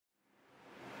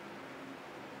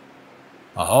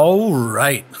All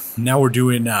right, now we're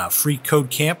doing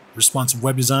FreeCodeCamp, responsive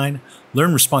web design.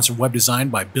 Learn responsive web design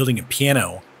by building a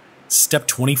piano. Step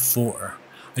 24.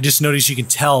 I just noticed you can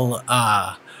tell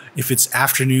if it's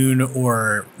afternoon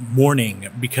or morning,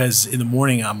 because in the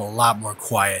morning I'm a lot more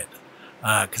quiet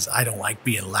because I don't like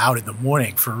being loud in the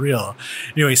morning, for real.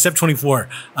 Anyway, step 24.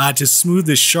 To smooth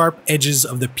the sharp edges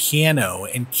of the piano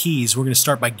and keys, we're going to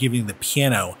start by giving the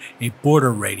piano a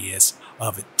border radius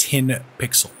of 10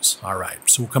 pixels. All right,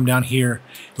 so we'll come down here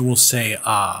and we'll say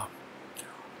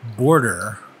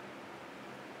border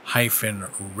hyphen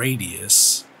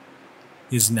radius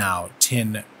is now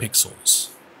 10 pixels.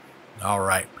 All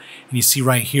right, and you see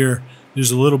right here,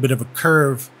 there's a little bit of a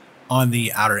curve on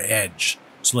the outer edge.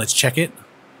 So let's check it.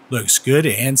 Looks good,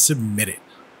 and submit it.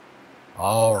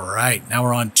 All right, now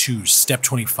we're on to step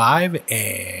 25,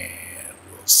 and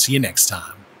we'll see you next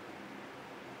time.